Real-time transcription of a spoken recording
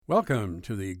Welcome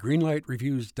to the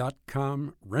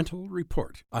GreenlightReviews.com Rental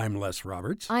Report. I'm Les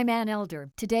Roberts. I'm Ann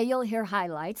Elder. Today you'll hear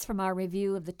highlights from our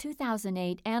review of the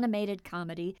 2008 animated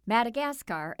comedy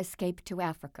Madagascar, Escape to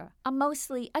Africa. A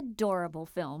mostly adorable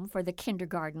film for the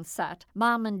kindergarten set.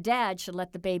 Mom and Dad should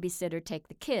let the babysitter take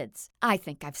the kids. I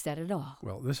think I've said it all.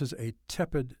 Well, this is a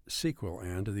tepid sequel,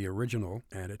 Ann, to the original,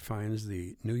 and it finds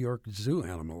the New York Zoo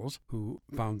animals who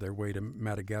found their way to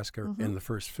Madagascar in the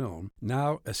first film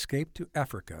now escape to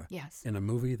Africa. Yes. In a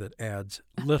movie that adds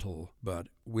little but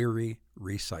weary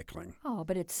recycling. Oh,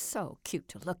 but it's so cute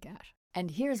to look at.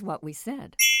 And here's what we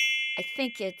said. I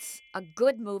think it's a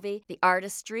good movie. The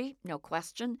artistry, no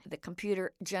question. The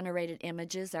computer-generated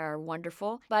images are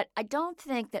wonderful. But I don't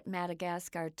think that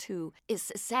Madagascar 2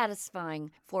 is as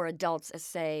satisfying for adults as,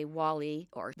 say, WALL-E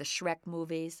or the Shrek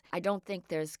movies. I don't think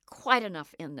there's quite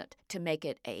enough in it to make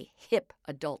it a hip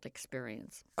adult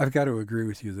experience. I've got to agree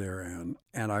with you there, Anne.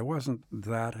 And I wasn't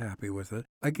that happy with it.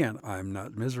 Again, I'm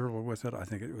not miserable with it. I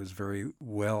think it was very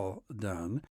well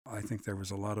done. I think there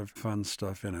was a lot of fun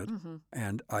stuff in it,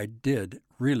 and I did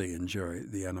really enjoy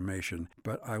the animation,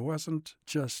 but I wasn't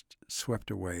just swept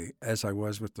away as I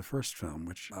was with the first film,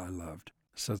 which I loved.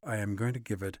 So I am going to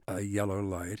give it a yellow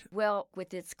light. Well,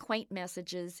 with its quaint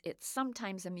messages, its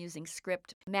sometimes amusing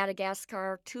script,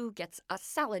 Madagascar 2 gets a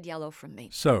solid yellow from me.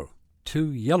 So,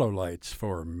 2 yellow lights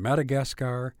for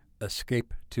Madagascar,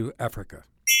 Escape to Africa.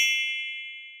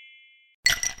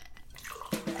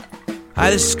 Hi,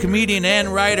 this is comedian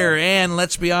and writer, and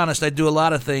let's be honest, I do a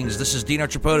lot of things. This is Dino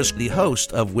Tripodis, the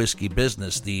host of Whiskey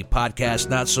Business, the podcast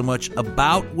not so much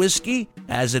about whiskey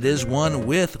as it is one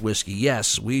with whiskey.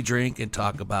 Yes, we drink and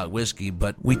talk about whiskey,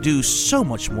 but we do so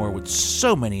much more with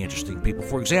so many interesting people.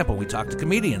 For example, we talk to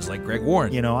comedians like Greg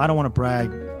Warren. You know, I don't want to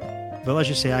brag, but let's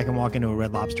just say I can walk into a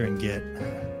Red Lobster and get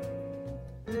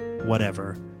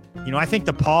whatever. You know, I think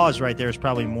the pause right there is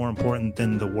probably more important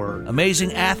than the word.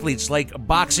 Amazing athletes like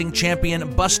boxing champion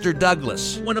Buster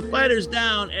Douglas. When a fighter's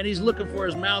down and he's looking for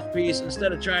his mouthpiece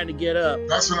instead of trying to get up.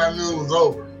 That's when I knew it was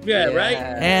over. Yeah, right?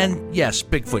 And yes,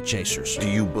 Bigfoot chasers. Do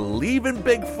you believe in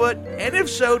Bigfoot? And if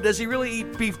so, does he really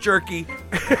eat beef jerky?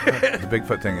 The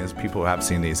Bigfoot thing is people have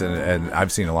seen these, and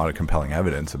I've seen a lot of compelling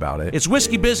evidence about it. It's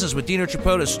Whiskey Business with Dino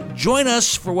Tripodis. Join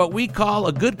us for what we call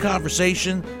a good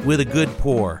conversation with a good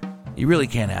pour. You really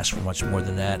can't ask for much more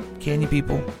than that, can you,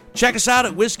 people? Check us out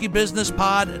at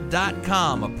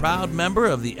whiskeybusinesspod.com, a proud member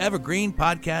of the Evergreen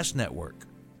Podcast Network.